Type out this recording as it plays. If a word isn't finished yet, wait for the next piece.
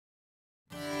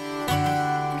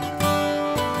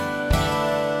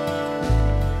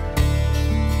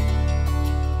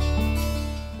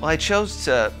Well, I chose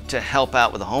to help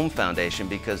out with the Home Foundation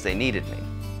because they needed me.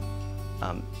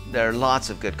 There are lots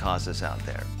of good causes out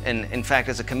there. And in fact,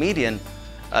 as a comedian,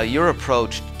 you're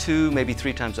approached 2, maybe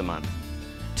 3 times a month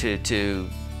to do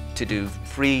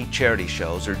free charity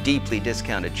shows or deeply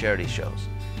discounted charity shows.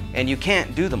 And you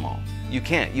can't do them all. You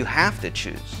can't. You have to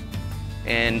choose.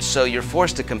 And so you're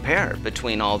forced to compare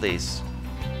between all these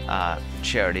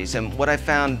charities. And what I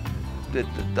found, that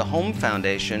the Home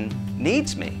Foundation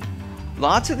needs me.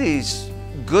 Lots of these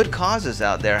good causes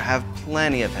out there have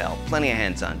plenty of help, plenty of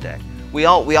hands on deck. We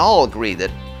all agree that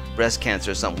breast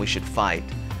cancer is something we should fight,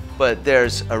 but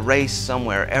there's a race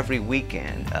somewhere every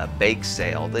weekend, a bake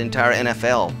sale. The entire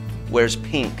NFL wears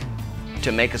pink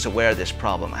to make us aware of this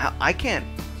problem. I can't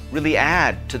really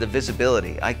add to the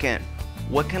visibility.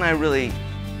 What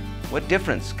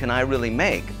difference can I really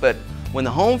make? But when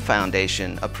the Home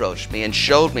Foundation approached me and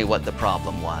showed me what the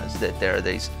problem was, that there are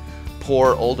these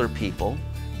poor older people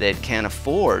that can't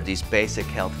afford these basic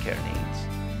health care needs,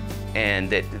 and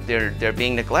that they're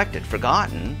being neglected,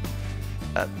 forgotten,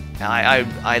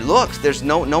 I looked,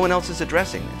 no one else is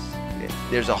addressing this.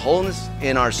 There's a hole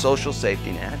in our social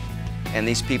safety net, and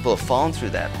these people have fallen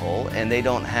through that hole, and they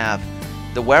don't have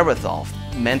the wherewithal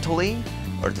mentally,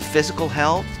 or the physical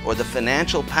health, or the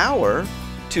financial power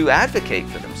to advocate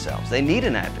for themselves. They need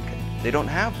an advocate. They don't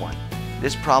have one.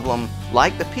 This problem,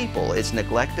 like the people, is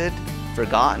neglected,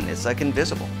 forgotten. It's like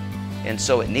invisible. And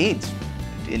so it needs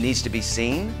to be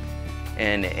seen,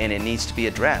 and it needs to be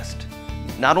addressed.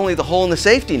 Not only the hole in the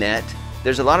safety net,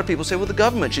 there's a lot of people say, well, the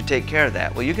government should take care of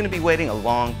that. Well, you're going to be waiting a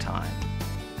long time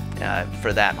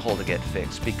for that hole to get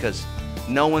fixed, because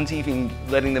no one's even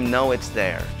letting them know it's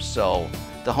there. So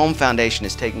the Home Foundation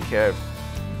is taking care of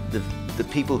the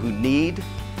people who need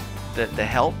the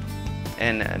help,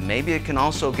 and maybe it can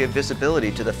also give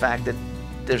visibility to the fact that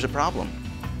there's a problem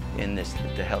in the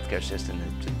healthcare system,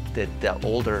 that the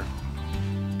older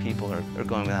people are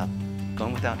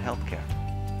going without health care.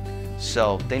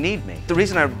 So they need me. The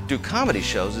reason I do comedy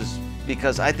shows is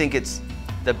because I think it's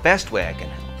the best way I can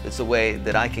help. It's the way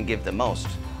that I can give the most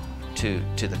to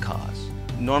the cause.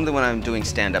 Normally when I'm doing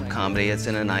stand-up comedy, it's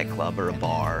in a nightclub or a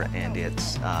bar, and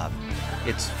it's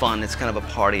fun. It's kind of a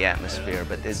party atmosphere,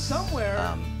 but it's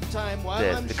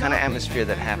the kind of atmosphere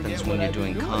that happens when you're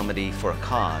doing comedy for a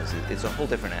cause. It's a whole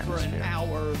different atmosphere,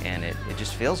 and it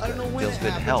just feels good. It feels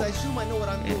good to help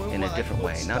in a different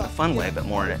way, not in a fun way, but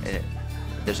more.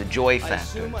 There's a joy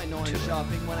factor to it.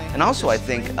 And also, I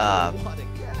think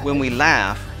when we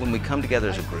laugh, when we come together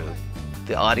as a group,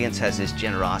 the audience has this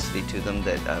generosity to them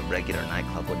that a regular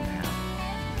nightclub wouldn't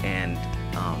have. And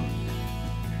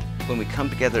when we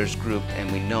come together as a group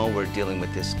and we know we're dealing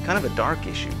with this kind of a dark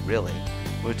issue, really,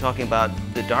 we're talking about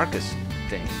the darkest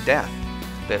thing, death.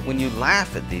 But when you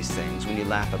laugh at these things, when you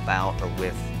laugh about or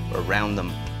with or around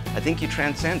them, I think you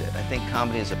transcend it. I think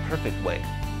comedy is a perfect way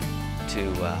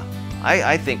to,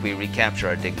 I think we recapture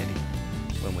our dignity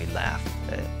when we laugh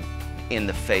in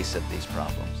the face of these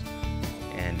problems.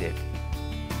 And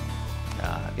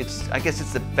I guess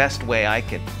it's the best way I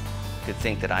could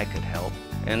think that I could help.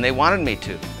 And they wanted me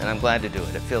to, and I'm glad to do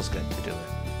it. It feels good to do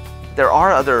it. There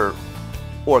are other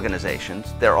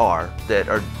organizations, that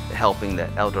are helping the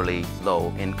elderly,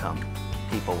 low-income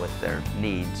people with their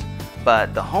needs.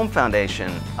 But the Home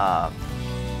Foundation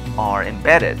are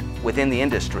embedded within the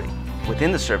industry,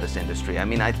 within the service industry. I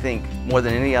mean, I think more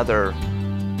than any other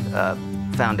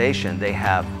foundation, they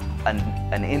have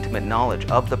an intimate knowledge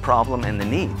of the problem and the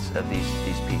needs of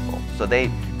these people. So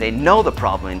they know the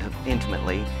problem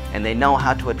intimately, and they know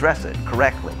how to address it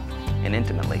correctly and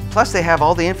intimately. Plus they have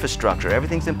all the infrastructure,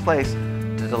 everything's in place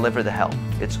to deliver the help.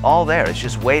 It's all there, it's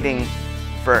just waiting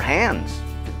for hands,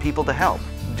 people to help.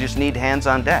 We just need hands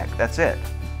on deck, that's it.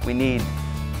 We need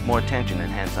more attention and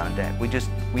hands on deck.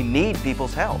 We need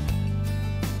people's help.